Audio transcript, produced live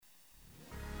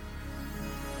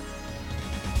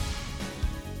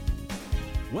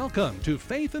Welcome to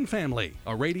Faith and Family,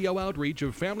 a radio outreach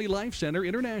of Family Life Center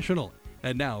International.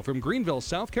 And now from Greenville,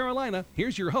 South Carolina,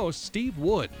 here's your host, Steve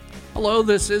Wood. Hello,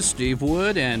 this is Steve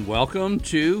Wood, and welcome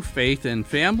to Faith and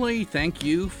Family. Thank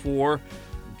you for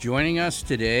joining us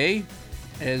today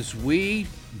as we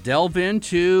delve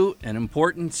into an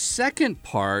important second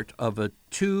part of a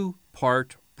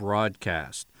two-part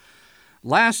broadcast.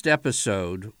 Last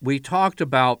episode, we talked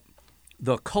about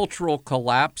the cultural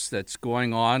collapse that's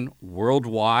going on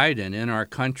worldwide and in our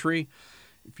country.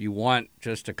 If you want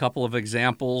just a couple of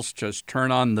examples, just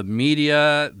turn on the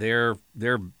media. They're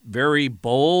very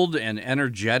bold and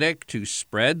energetic to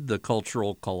spread the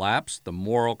cultural collapse, the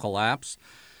moral collapse.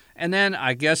 And then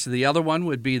I guess the other one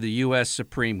would be the U.S.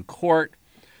 Supreme Court,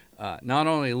 not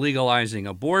only legalizing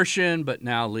abortion, but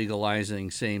now legalizing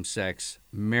same-sex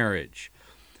marriage.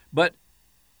 But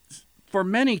for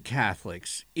many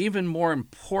Catholics, even more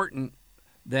important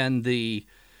than the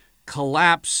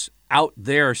collapse out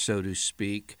there, so to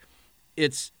speak,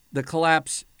 it's the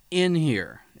collapse in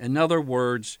here. In other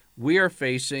words, we are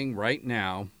facing right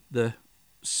now the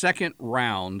second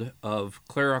round of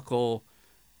clerical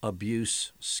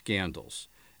abuse scandals.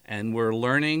 And we're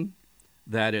learning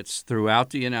that it's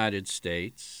throughout the United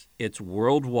States, it's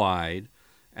worldwide,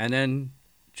 and then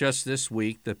just this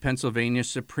week, the Pennsylvania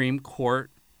Supreme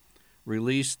Court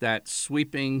released that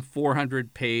sweeping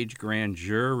 400-page grand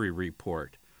jury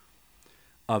report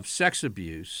of sex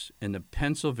abuse in the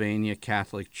Pennsylvania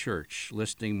Catholic Church,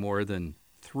 listing more than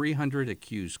 300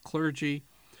 accused clergy,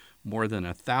 more than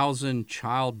 1,000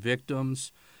 child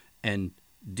victims, and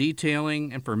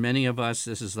detailing, and for many of us,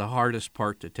 this is the hardest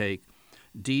part to take,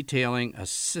 detailing a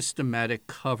systematic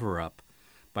cover-up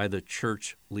by the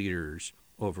church leaders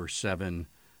over 7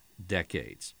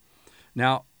 decades.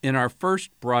 Now, in our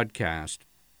first broadcast,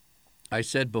 I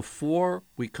said before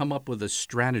we come up with a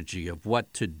strategy of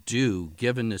what to do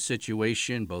given the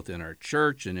situation both in our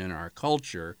church and in our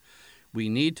culture, we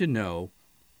need to know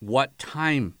what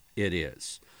time it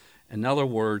is. In other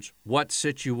words, what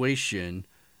situation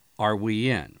are we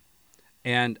in?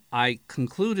 And I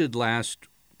concluded last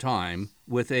time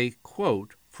with a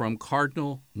quote from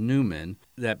Cardinal Newman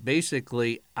that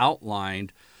basically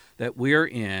outlined that we're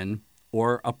in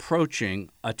or approaching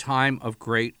a time of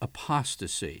great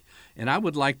apostasy. And I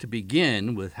would like to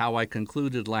begin with how I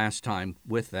concluded last time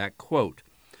with that quote,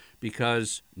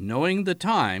 because knowing the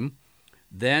time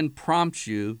then prompts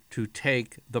you to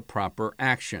take the proper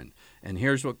action. And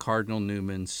here's what Cardinal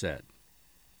Newman said.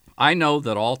 I know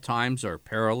that all times are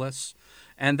perilous,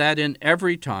 and that in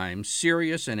every time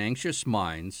serious and anxious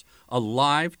minds,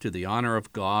 alive to the honor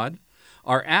of God,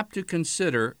 are apt to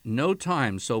consider no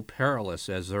time so perilous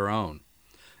as their own.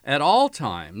 At all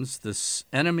times, this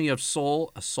enemy of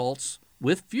soul assaults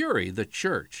with fury the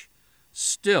church.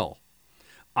 Still,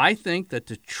 I think that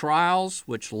the trials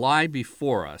which lie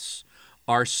before us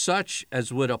are such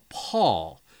as would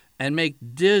appall and make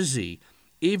dizzy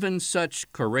even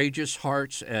such courageous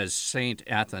hearts as St.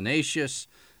 Athanasius,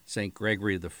 St.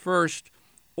 Gregory I,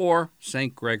 or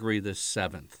St. Gregory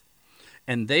VII.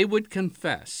 And they would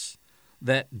confess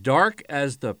that dark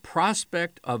as the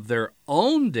prospect of their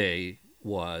own day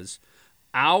was,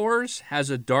 ours has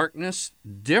a darkness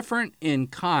different in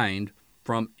kind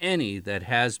from any that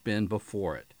has been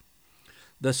before it.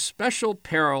 The special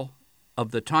peril of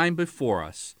the time before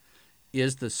us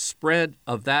is the spread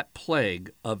of that plague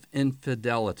of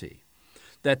infidelity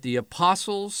that the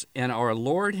apostles and our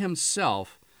Lord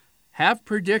himself have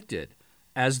predicted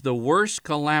as the worst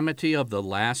calamity of the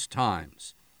last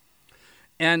times.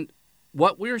 And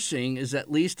what we're seeing is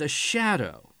at least a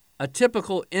shadow, a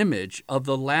typical image of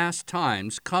the last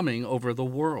times coming over the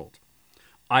world.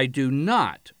 I do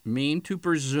not mean to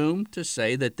presume to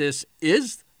say that this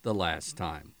is the last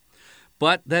time,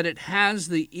 but that it has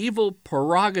the evil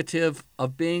prerogative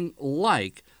of being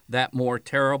like that more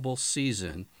terrible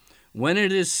season when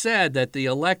it is said that the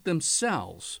elect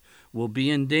themselves will be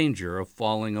in danger of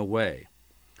falling away.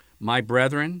 My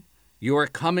brethren, you are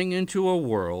coming into a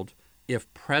world,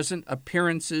 if present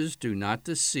appearances do not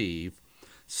deceive,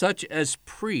 such as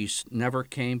priests never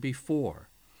came before.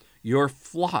 Your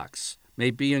flocks may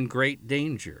be in great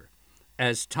danger.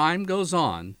 As time goes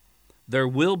on, there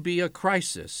will be a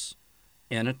crisis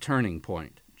and a turning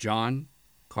point. John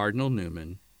Cardinal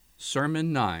Newman,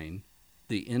 Sermon 9,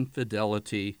 The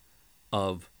Infidelity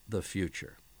of the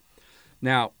Future.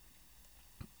 Now,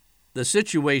 the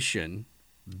situation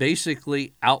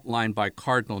basically outlined by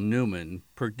Cardinal Newman,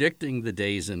 predicting the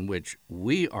days in which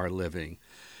we are living,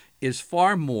 is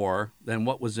far more than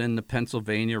what was in the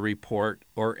Pennsylvania report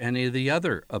or any of the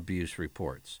other abuse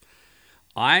reports.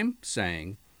 I'm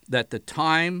saying that the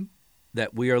time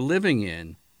that we are living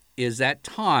in is that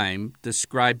time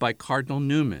described by Cardinal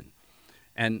Newman.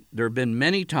 And there have been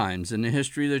many times in the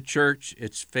history of the church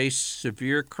it's faced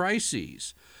severe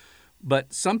crises.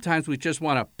 But sometimes we just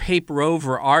want to paper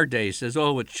over our day, says,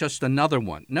 oh, it's just another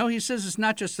one. No, he says it's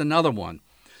not just another one.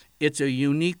 It's a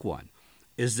unique one.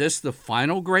 Is this the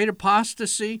final great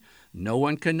apostasy? No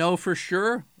one can know for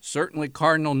sure. Certainly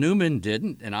Cardinal Newman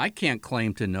didn't, and I can't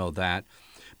claim to know that.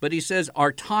 But he says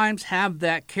our times have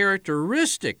that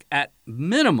characteristic at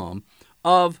minimum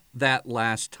of that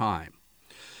last time.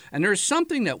 And there's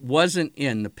something that wasn't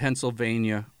in the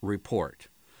Pennsylvania report,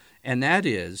 and that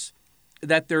is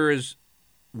that there is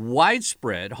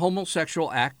widespread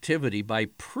homosexual activity by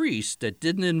priests that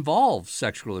didn't involve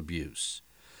sexual abuse.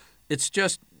 It's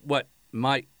just what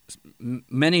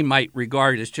many might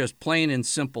regard as just plain and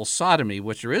simple sodomy,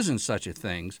 which there isn't such a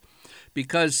thing,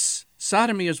 because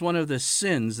sodomy is one of the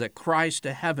sins that cries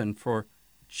to heaven for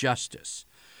justice.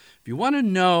 If you want to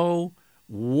know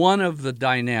one of the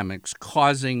dynamics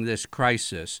causing this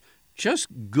crisis, just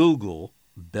Google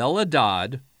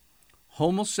Belladad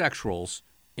homosexuals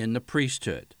in the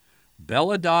priesthood.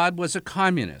 Belladad was a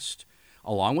communist,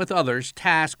 along with others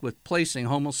tasked with placing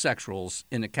homosexuals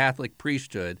in the Catholic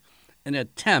priesthood in an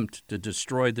attempt to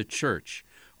destroy the church.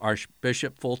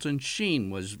 Archbishop Fulton Sheen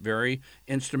was very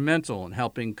instrumental in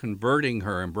helping converting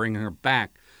her and bringing her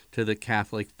back to the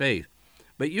Catholic faith.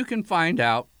 But you can find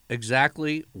out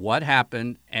exactly what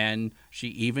happened, and she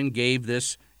even gave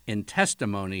this in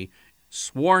testimony,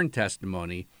 sworn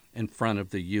testimony, in front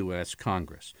of the U.S.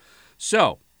 Congress.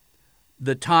 So,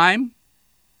 the time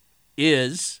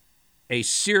is a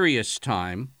serious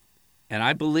time, and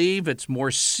I believe it's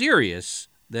more serious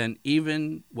than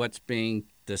even what's being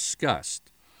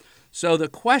discussed. So the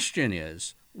question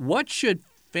is, what should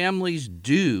families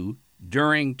do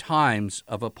during times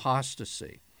of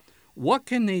apostasy? What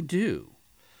can they do?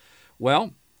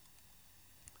 Well,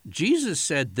 Jesus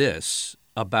said this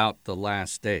about the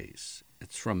last days.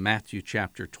 It's from Matthew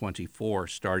chapter 24,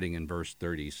 starting in verse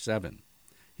 37.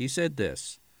 He said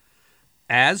this,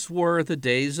 "As were the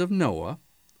days of Noah,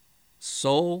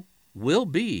 so will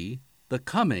be the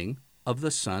coming of the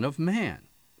Son of Man."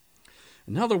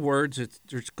 In other words,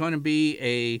 there's going to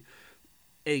be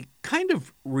a kind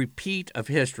of repeat of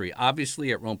history. Obviously,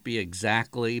 it won't be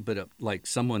exactly, but like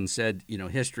someone said,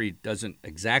 history doesn't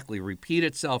exactly repeat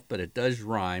itself, but it does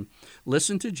rhyme.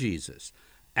 Listen to Jesus.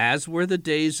 As were the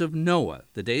days of Noah.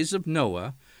 The days of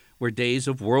Noah were days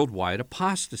of worldwide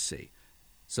apostasy.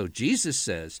 So Jesus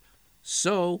says,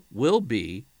 so will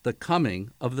be the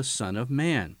coming of the Son of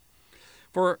Man.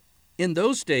 For in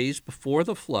those days before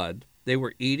the flood, they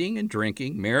were eating and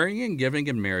drinking, marrying and giving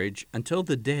in marriage until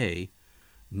the day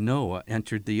Noah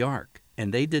entered the ark.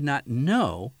 And they did not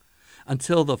know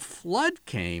until the flood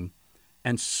came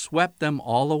and swept them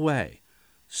all away.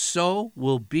 So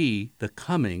will be the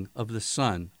coming of the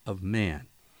Son of Man.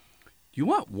 Do you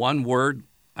want one word?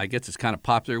 I guess it's kind of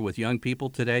popular with young people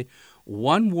today.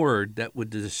 One word that would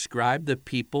describe the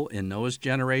people in Noah's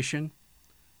generation?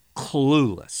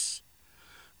 Clueless.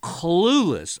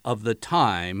 Clueless of the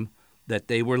time that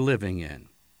they were living in.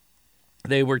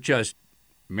 They were just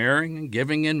marrying and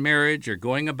giving in marriage or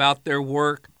going about their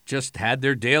work, just had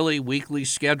their daily, weekly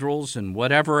schedules and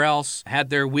whatever else, had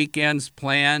their weekends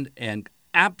planned, and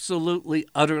absolutely,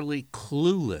 utterly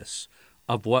clueless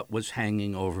of what was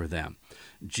hanging over them.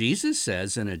 Jesus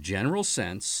says, in a general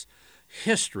sense,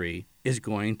 history is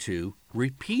going to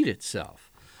repeat itself.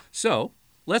 So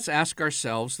let's ask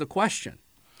ourselves the question.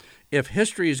 If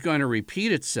history is going to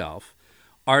repeat itself,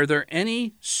 are there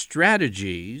any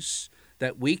strategies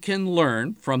that we can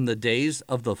learn from the days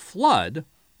of the flood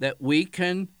that we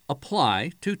can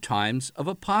apply to times of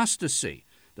apostasy?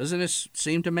 Doesn't this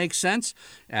seem to make sense?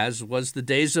 As was the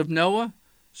days of Noah,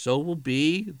 so will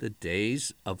be the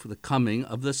days of the coming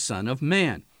of the Son of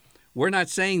Man. We're not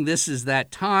saying this is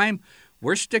that time.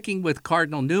 We're sticking with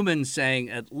Cardinal Newman saying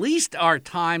at least our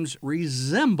times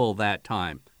resemble that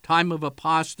time of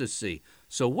apostasy.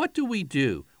 So what do we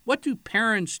do? What do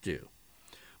parents do?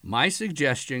 My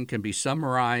suggestion can be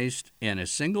summarized in a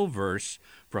single verse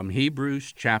from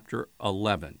Hebrews chapter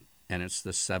 11, and it's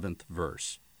the 7th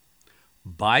verse.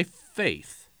 By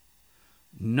faith,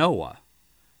 Noah,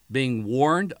 being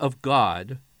warned of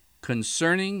God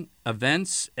concerning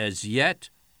events as yet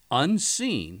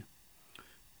unseen,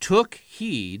 took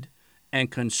heed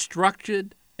and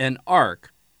constructed an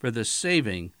ark for the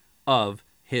saving of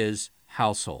his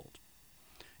household.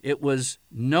 It was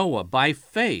Noah, by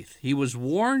faith. He was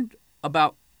warned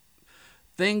about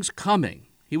things coming.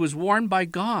 He was warned by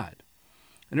God.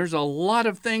 And there's a lot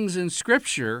of things in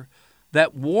Scripture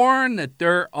that warn that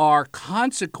there are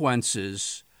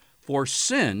consequences for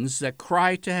sins that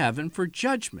cry to heaven for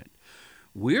judgment.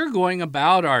 We're going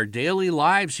about our daily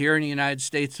lives here in the United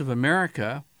States of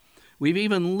America. We've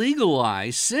even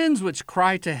legalized sins which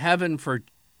cry to heaven for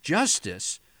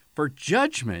justice, for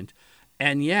judgment,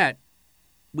 and yet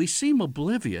we seem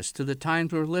oblivious to the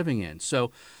times we're living in.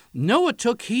 So Noah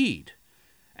took heed,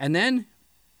 and then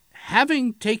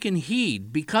having taken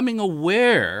heed, becoming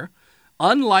aware,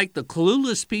 unlike the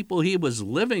clueless people he was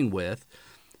living with,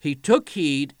 he took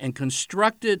heed and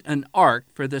constructed an ark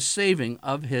for the saving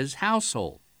of his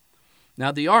household.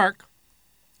 Now, the ark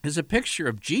is a picture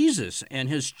of Jesus and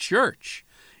his church.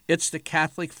 It's the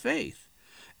Catholic faith.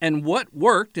 And what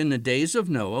worked in the days of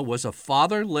Noah was a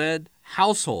father-led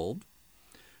household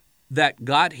that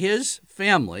got his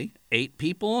family, 8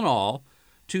 people in all,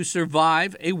 to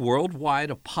survive a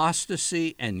worldwide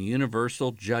apostasy and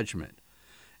universal judgment.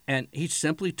 And he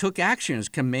simply took action as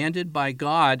commanded by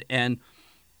God, and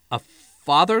a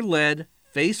father-led,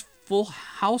 faithful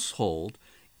household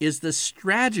is the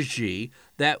strategy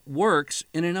that works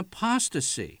in an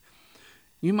apostasy.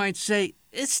 You might say,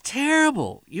 it's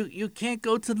terrible. You can't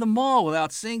go to the mall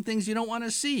without seeing things you don't want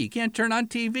to see. You can't turn on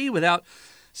TV without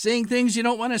seeing things you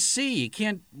don't want to see. You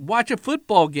can't watch a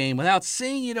football game without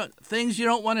seeing things you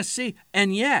don't want to see.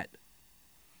 And yet,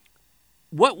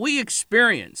 what we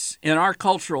experience in our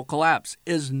cultural collapse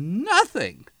is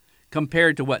nothing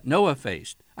compared to what Noah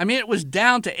faced. I mean, it was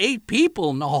down to 8 people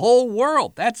in the whole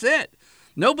world. That's it.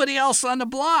 Nobody else on the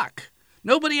block.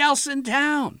 Nobody else in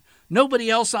town. Nobody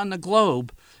else on the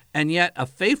globe. And yet a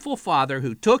faithful father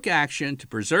who took action to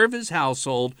preserve his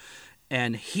household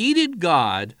and heeded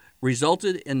God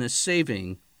resulted in the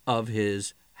saving of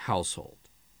his household.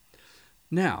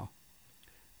 Now,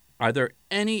 are there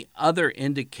any other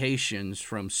indications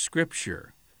from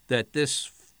Scripture that this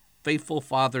faithful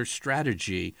father's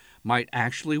strategy might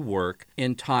actually work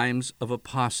in times of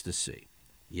apostasy?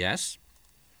 Yes,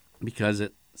 because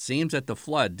it seems that the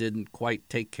flood didn't quite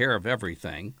take care of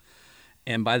everything.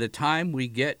 And by the time we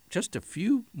get just a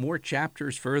few more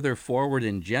chapters further forward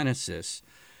in Genesis,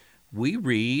 we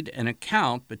read an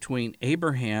account between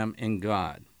Abraham and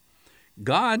God.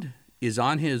 God is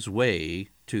on his way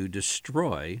to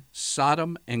destroy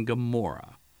Sodom and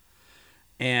Gomorrah.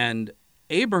 And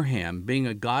Abraham, being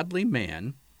a godly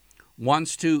man,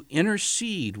 wants to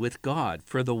intercede with God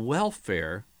for the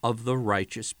welfare of the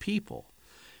righteous people.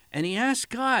 And he asked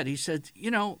God, he said,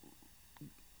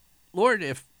 Lord,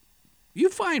 if you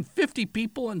find 50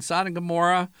 people in Sodom and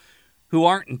Gomorrah who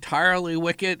aren't entirely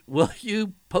wicked, will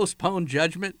you postpone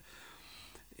judgment?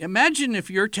 Imagine if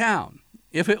your town,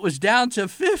 if it was down to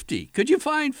 50, could you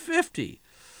find 50?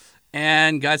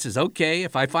 And God says, okay,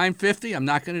 if I find 50, I'm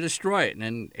not going to destroy it. And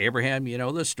then Abraham,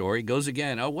 the story goes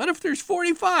again. Oh, what if there's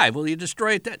 45? Will you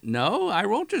destroy it? No, I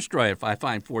won't destroy it if I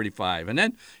find 45. And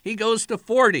then he goes to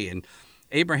 40, and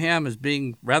Abraham is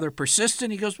being rather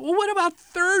persistent. He goes, well, what about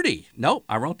 30? Nope,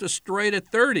 I won't destroy it at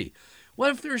 30.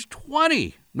 What if there's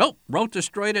 20? Nope, won't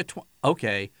destroy it at 20.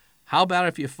 Okay, how about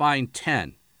if you find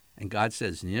 10? And God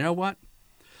says, you know what?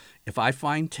 If I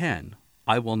find 10,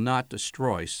 I will not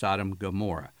destroy Sodom and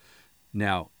Gomorrah.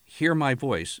 Now, hear my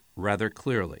voice rather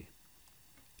clearly.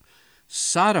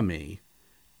 Sodomy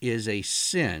is a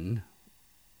sin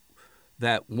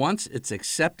that once it's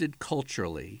accepted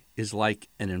culturally is like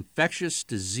an infectious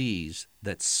disease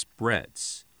that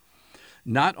spreads,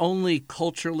 not only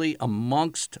culturally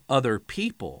amongst other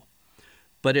people,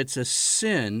 but it's a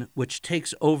sin which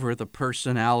takes over the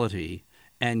personality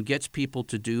and gets people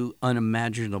to do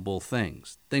unimaginable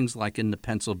things like in the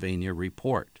Pennsylvania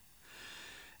Report.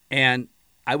 And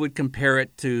I would compare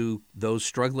it to those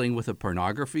struggling with a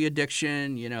pornography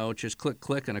addiction, just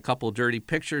click, and a couple dirty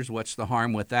pictures. What's the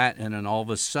harm with that? And then all of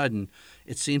a sudden,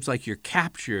 it seems like you're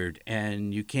captured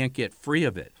and you can't get free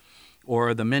of it.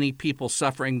 Or the many people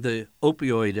suffering the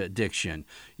opioid addiction.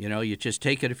 You just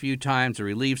take it a few times to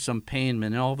relieve some pain,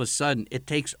 and all of a sudden, it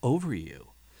takes over you.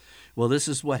 Well, this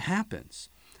is what happens.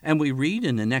 And we read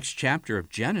in the next chapter of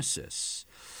Genesis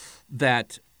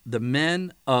that the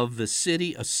men of the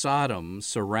city of Sodom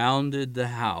surrounded the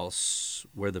house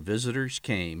where the visitors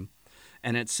came,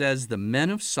 and it says the men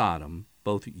of Sodom,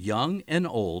 both young and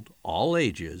old, all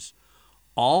ages,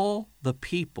 all the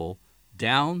people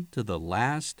down to the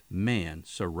last man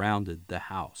surrounded the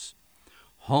house.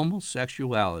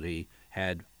 Homosexuality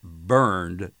had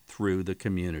burned through the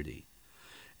community.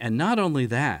 And not only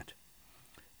that,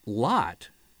 Lot,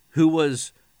 who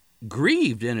was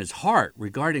grieved in his heart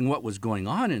regarding what was going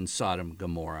on in Sodom and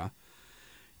Gomorrah,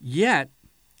 yet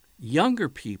younger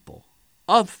people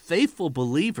of faithful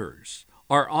believers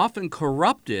are often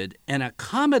corrupted and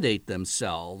accommodate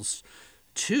themselves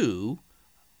to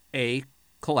a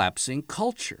collapsing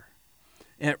culture.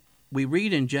 And we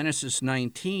read in Genesis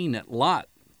 19 that Lot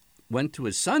went to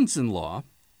his sons-in-law.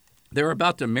 They were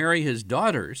about to marry his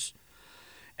daughters.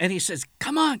 And he says,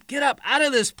 come on, get up out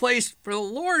of this place, for the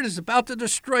Lord is about to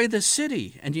destroy the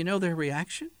city. And you know their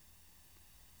reaction?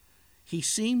 He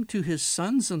seemed to his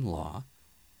sons-in-law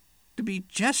to be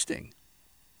jesting.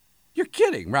 You're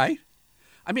kidding, right?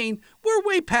 I mean, we're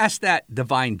way past that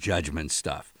divine judgment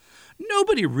stuff.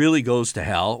 Nobody really goes to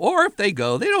hell, or if they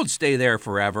go, they don't stay there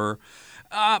forever.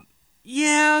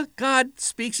 Yeah, God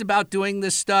speaks about doing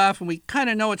this stuff, and we kind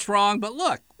of know it's wrong, but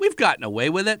look, we've gotten away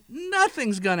with it.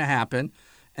 Nothing's going to happen.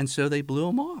 And so they blew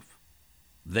him off.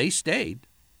 They stayed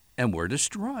and were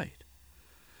destroyed.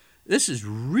 This is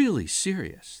really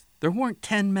serious. There weren't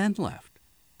 10 men left.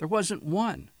 There wasn't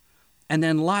one. And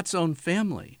then Lot's own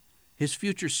family, his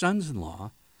future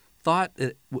sons-in-law, thought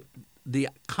that the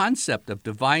concept of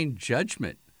divine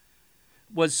judgment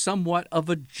was somewhat of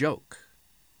a joke.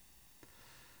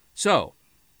 So,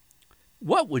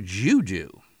 what would you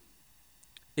do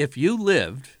if you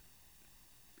lived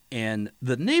in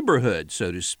the neighborhood,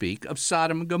 so to speak, of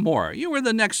Sodom and Gomorrah? You were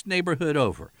the next neighborhood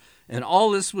over, and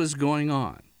all this was going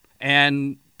on.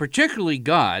 And particularly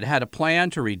God had a plan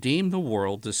to redeem the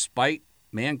world despite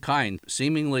mankind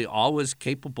seemingly always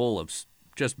capable of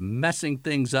just messing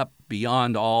things up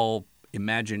beyond all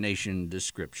imagination and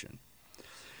description.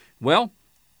 Well,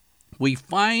 we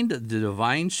find the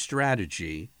divine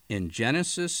strategy in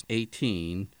Genesis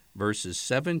 18, verses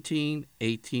 17,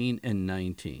 18, and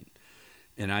 19.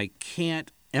 And I can't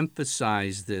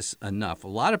emphasize this enough. A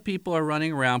lot of people are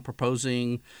running around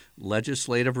proposing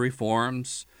legislative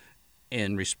reforms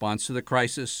in response to the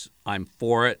crisis. I'm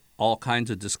for it. All kinds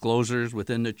of disclosures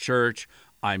within the church.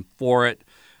 I'm for it.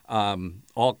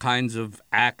 All kinds of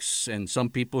acts, and some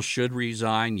people should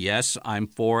resign. Yes, I'm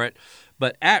for it.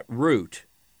 But at root,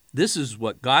 this is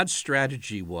what God's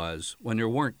strategy was when there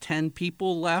weren't 10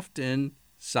 people left in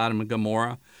Sodom and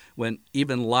Gomorrah, when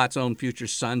even Lot's own future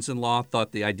sons-in-law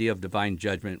thought the idea of divine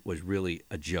judgment was really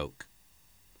a joke.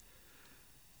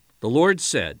 The Lord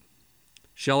said,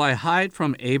 "Shall I hide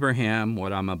from Abraham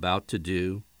what I'm about to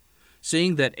do?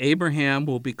 Seeing that Abraham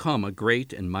will become a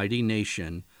great and mighty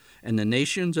nation, and the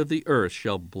nations of the earth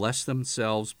shall bless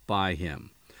themselves by him."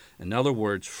 In other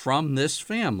words, from this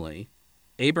family,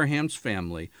 Abraham's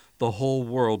family, the whole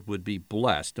world would be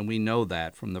blessed. And we know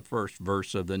that from the first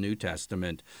verse of the New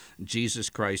Testament. Jesus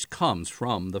Christ comes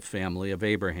from the family of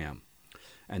Abraham.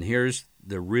 And here's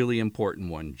the really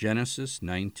important one, Genesis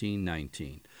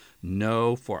 19:19.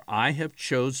 "No, for I have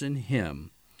chosen him,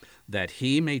 that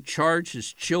he may charge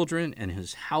his children and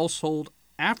his household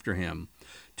after him,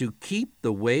 to keep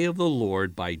the way of the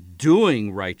Lord by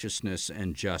doing righteousness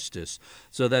and justice,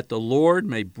 so that the Lord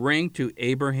may bring to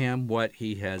Abraham what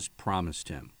he has promised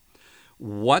him."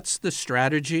 What's the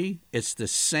strategy? It's the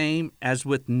same as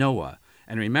with Noah.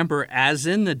 And remember, as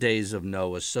in the days of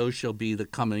Noah, so shall be the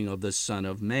coming of the Son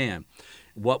of Man.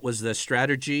 What was the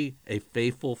strategy? A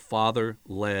faithful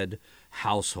father-led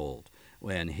household.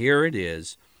 And here it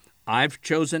is. I've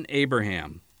chosen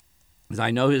Abraham, because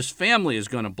I know his family is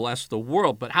going to bless the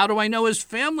world. But how do I know his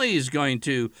family is going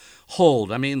to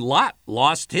hold? I mean, Lot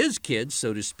lost his kids,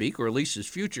 so to speak, or at least his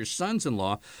future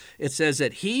sons-in-law. It says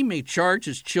that he may charge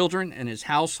his children and his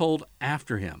household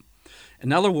after him.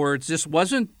 In other words, this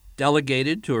wasn't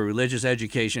delegated to a religious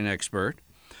education expert.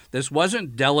 This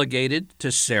wasn't delegated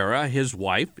to Sarah, his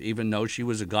wife, even though she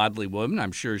was a godly woman.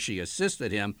 I'm sure she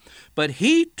assisted him. But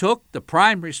he took the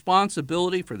prime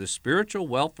responsibility for the spiritual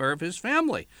welfare of his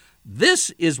family. This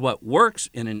is what works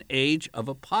in an age of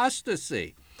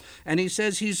apostasy. And he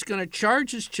says he's going to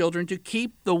charge his children to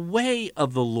keep the way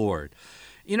of the Lord.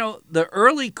 You know, the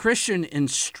early Christian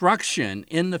instruction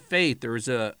in the faith, there was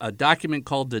a document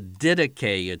called the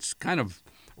Didache. It's kind of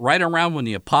right around when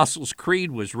the Apostles'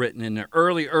 Creed was written in the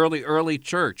early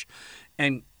church.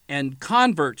 And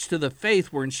converts to the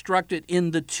faith were instructed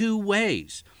in the two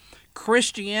ways.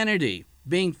 Christianity,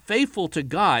 being faithful to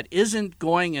God, isn't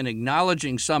going and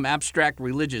acknowledging some abstract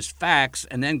religious facts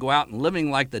and then go out and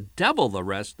living like the devil the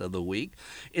rest of the week.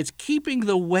 It's keeping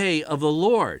the way of the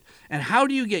Lord. And how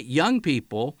do you get young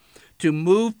people to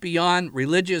move beyond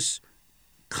religious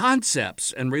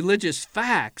concepts and religious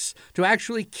facts to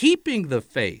actually keeping the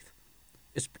faith?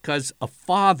 It's because a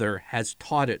father has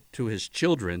taught it to his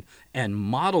children and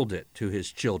modeled it to his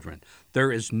children.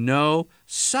 There is no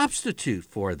substitute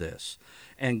for this.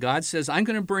 And God says, I'm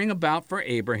going to bring about for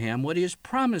Abraham what he has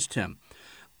promised him.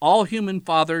 All human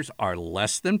fathers are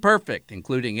less than perfect,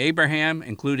 including Abraham,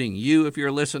 including you if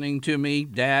you're listening to me,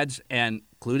 dads, and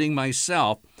including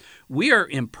myself. We are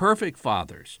imperfect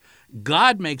fathers.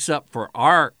 God makes up for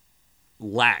our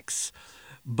lax.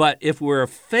 But if we're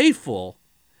faithful,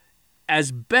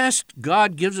 as best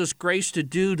God gives us grace to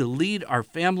do to lead our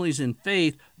families in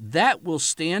faith, that will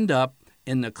stand up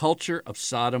in the culture of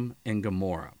Sodom and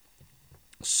Gomorrah.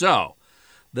 So,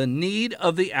 the need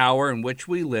of the hour in which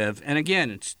we live, and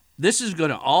again, this is going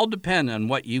to all depend on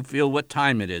what you feel, what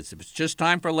time it is. If it's just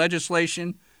time for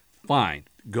legislation, fine,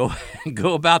 go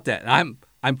about that.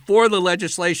 I'm for the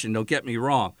legislation, don't get me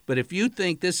wrong. But if you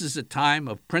think this is a time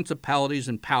of principalities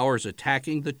and powers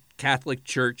attacking the Catholic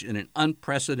Church in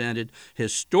an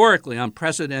historically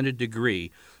unprecedented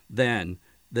degree, then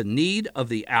the need of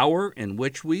the hour in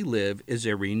which we live is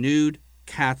a renewed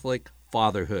Catholic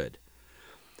fatherhood.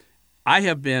 I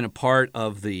have been a part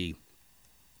of the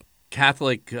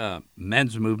Catholic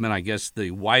men's movement, I guess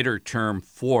the wider term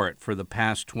for it, for the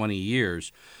past 20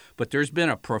 years. But there's been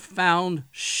a profound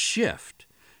shift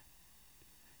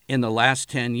in the last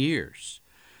 10 years.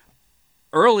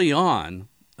 Early on,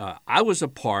 I was a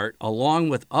part, along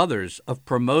with others, of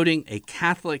promoting a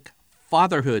Catholic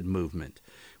fatherhood movement.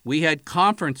 We had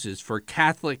conferences for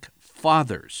Catholic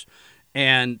fathers,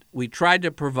 and we tried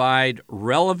to provide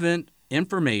relevant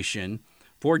information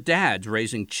for dads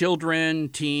raising children,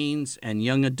 teens, and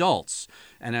young adults.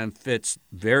 And if it's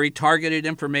very targeted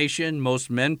information, most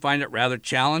men find it rather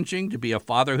challenging to be a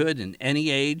fatherhood in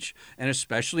any age, and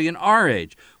especially in our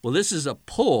age. Well, this is a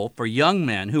pull for young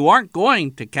men who aren't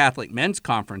going to Catholic men's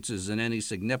conferences in any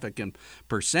significant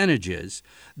percentages.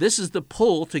 This is the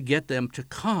pull to get them to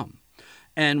come.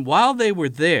 And while they were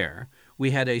there,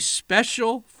 we had a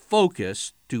special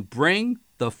focus to bring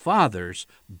the fathers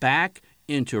back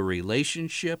into a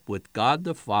relationship with God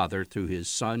the Father through his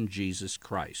Son, Jesus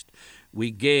Christ. We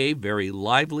gave very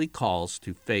lively calls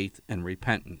to faith and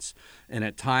repentance. And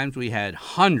at times we had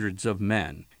hundreds of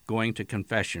men going to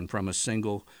confession from a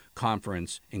single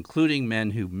conference, including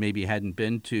men who maybe hadn't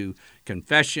been to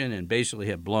confession and basically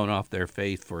had blown off their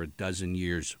faith for a dozen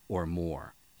years or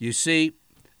more. You see,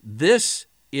 this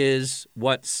is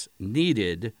what's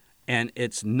needed, and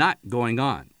it's not going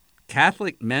on.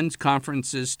 Catholic men's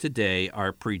conferences today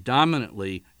are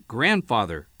predominantly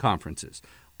grandfather conferences.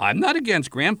 I'm not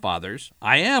against grandfathers.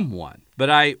 I am one. But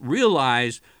I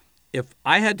realize if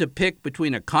I had to pick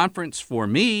between a conference for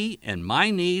me and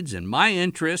my needs and my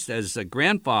interest as a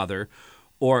grandfather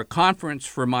or a conference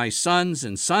for my sons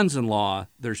and sons-in-law,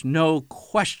 there's no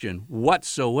question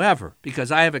whatsoever,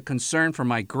 because I have a concern for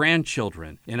my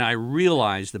grandchildren. And I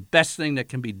realize the best thing that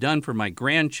can be done for my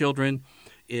grandchildren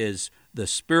is the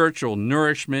spiritual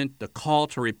nourishment, the call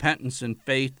to repentance and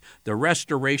faith, the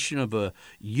restoration of a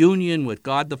union with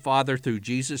God the Father through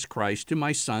Jesus Christ to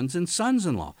my sons and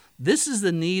sons-in-law. This is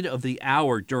the need of the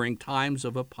hour during times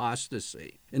of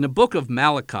apostasy. In the book of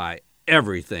Malachi,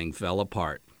 everything fell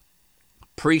apart.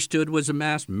 Priesthood was a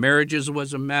mess. Marriages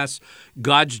was a mess.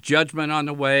 God's judgment on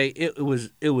the way. It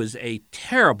was a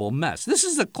terrible mess. This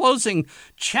is the closing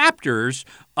chapters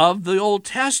of the Old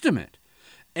Testament.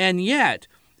 And yet,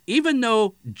 even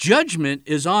though judgment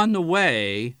is on the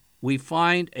way, we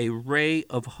find a ray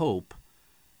of hope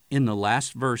in the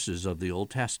last verses of the Old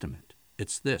Testament.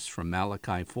 It's this from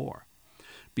Malachi 4.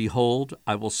 Behold,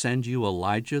 I will send you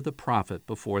Elijah the prophet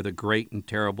before the great and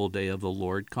terrible day of the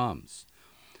Lord comes.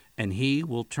 And he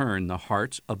will turn the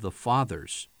hearts of the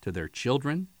fathers to their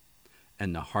children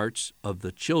and the hearts of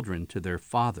the children to their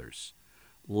fathers,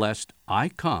 lest I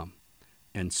come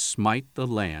and smite the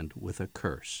land with a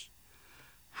curse.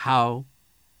 How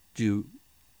do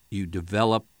you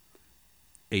develop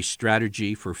a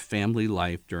strategy for family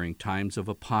life during times of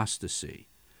apostasy?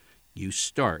 You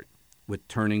start with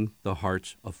turning the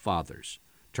hearts of fathers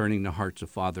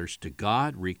to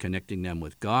God, reconnecting them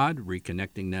with God,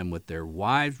 reconnecting them with their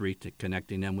wives,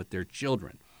 reconnecting them with their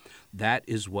children. That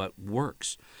is what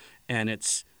works. And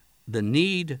the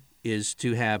need is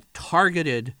to have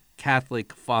targeted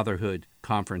Catholic fatherhood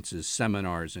conferences,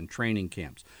 seminars, and training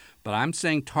camps. But I'm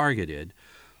saying targeted.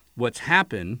 What's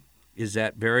happened is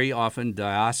that very often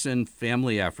diocesan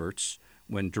family efforts,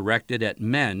 when directed at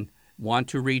men, want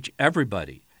to reach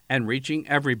everybody. And reaching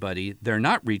everybody, they're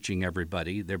not reaching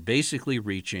everybody. They're basically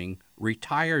reaching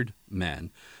retired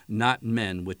men, not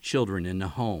men with children in the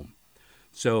home.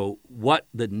 So what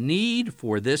the need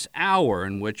for this hour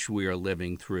in which we are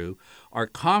living through are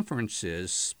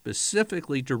conferences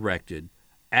specifically directed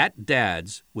at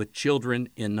dads with children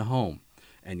in the home.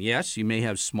 And yes, you may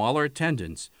have smaller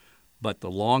attendance, but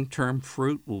the long-term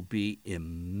fruit will be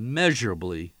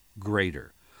immeasurably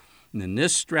greater. And in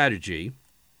this strategy,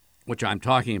 which I'm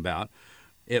talking about,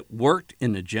 it worked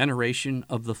in the generation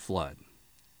of the flood.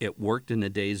 It worked in the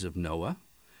days of Noah.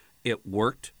 It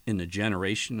worked in the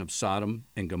generation of Sodom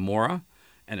and Gomorrah.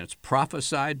 and it's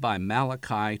prophesied by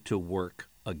Malachi to work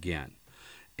again.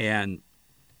 And,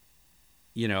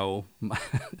 you know,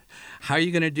 how are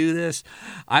you going to do this?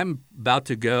 I'm about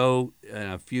to go in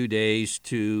a few days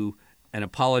to an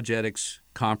apologetics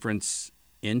conference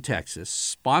in Texas,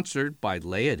 sponsored by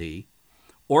Laity,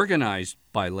 organized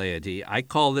by Laity. I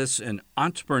call this an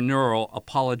entrepreneurial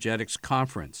apologetics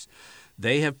conference.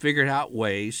 They have figured out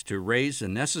ways to raise the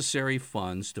necessary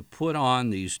funds to put on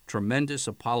these tremendous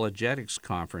apologetics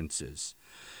conferences.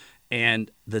 And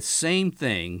the same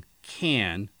thing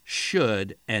can,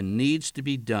 should, and needs to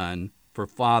be done for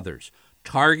fathers,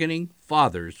 targeting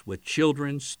fathers with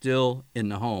children still in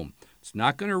the home. It's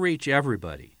not going to reach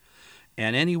everybody.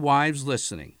 And any wives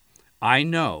listening, I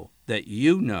know that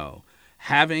you know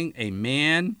having a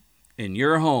man in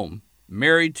your home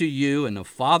married to you and the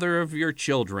father of your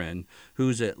children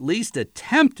who's at least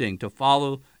attempting to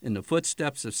follow in the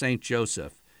footsteps of St.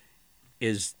 Joseph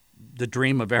is the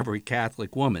dream of every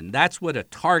Catholic woman. That's what a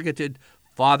targeted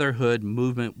fatherhood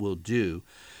movement will do.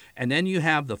 And then you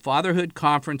have the fatherhood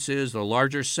conferences, the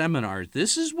larger seminars.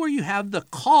 This is where you have the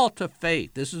call to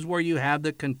faith. This is where you have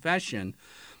the confession.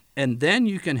 And then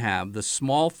you can have the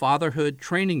small fatherhood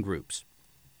training groups,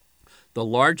 the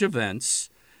large events,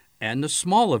 and the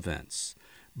small events.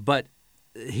 But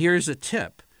here's a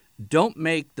tip. Don't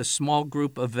make the small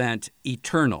group event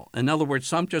eternal. In other words,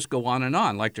 some just go on and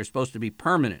on like they're supposed to be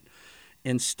permanent.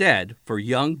 Instead, for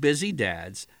young, busy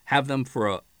dads, have them for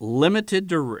a limited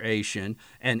duration,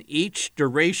 and each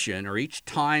duration or each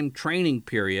time training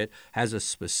period has a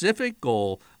specific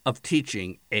goal of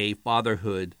teaching a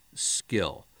fatherhood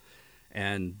skill.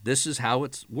 And this is how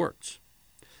it works.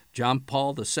 John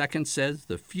Paul II says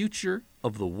the future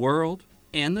of the world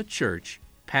and the church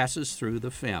passes through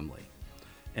the family.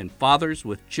 And fathers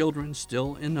with children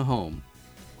still in the home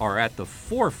are at the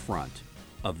forefront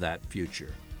of that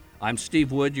future. I'm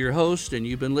Steve Wood, your host, and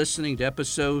you've been listening to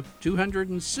episode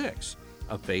 206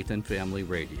 of Faith and Family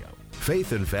Radio.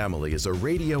 Faith and Family is a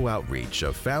radio outreach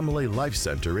of Family Life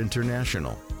Center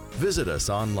International. Visit us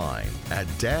online at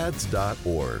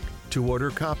dads.org to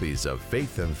order copies of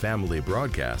Faith and Family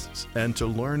broadcasts and to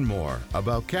learn more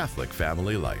about Catholic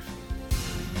family life.